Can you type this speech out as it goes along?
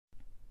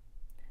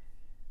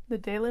The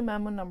Daily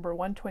Memo number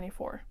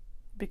 124,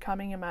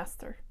 Becoming a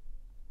Master.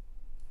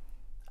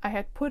 I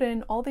had put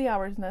in all the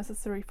hours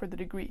necessary for the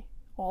degree.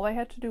 All I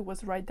had to do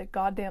was write the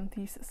goddamn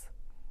thesis.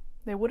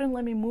 They wouldn't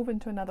let me move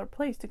into another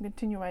place to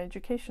continue my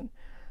education,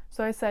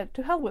 so I said,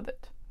 to hell with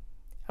it.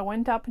 I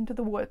went up into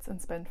the woods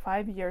and spent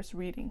 5 years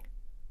reading.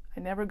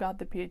 I never got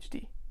the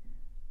PhD.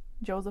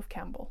 Joseph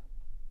Campbell.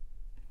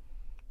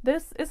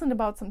 This isn't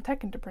about some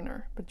tech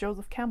entrepreneur, but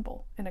Joseph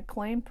Campbell, an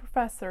acclaimed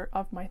professor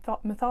of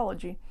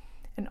mythology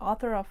and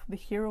author of The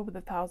Hero with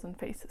 1,000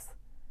 Faces.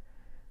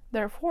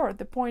 Therefore,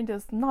 the point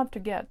is not to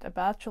get a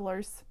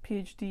bachelor's,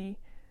 PhD,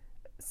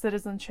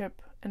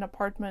 citizenship, an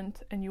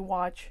apartment, a new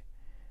watch,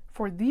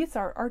 for these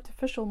are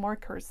artificial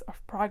markers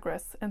of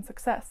progress and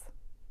success.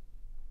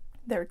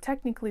 They're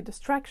technically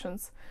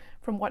distractions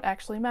from what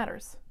actually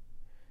matters.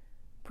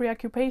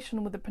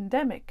 Preoccupation with the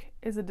pandemic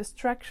is a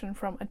distraction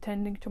from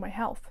attending to my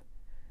health.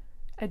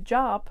 A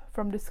job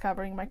from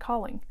discovering my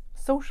calling,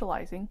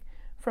 socializing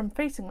from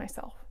facing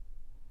myself.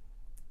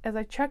 As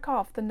I check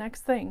off the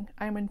next thing,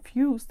 I am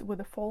infused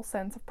with a full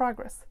sense of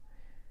progress.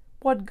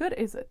 What good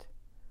is it?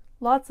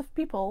 Lots of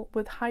people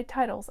with high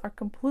titles are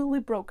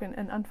completely broken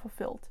and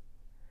unfulfilled.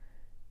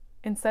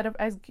 Instead of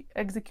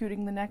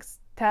executing the next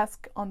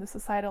task on the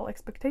societal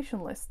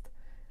expectation list,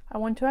 I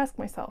want to ask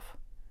myself,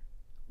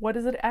 what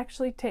does it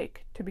actually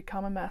take to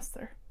become a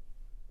master?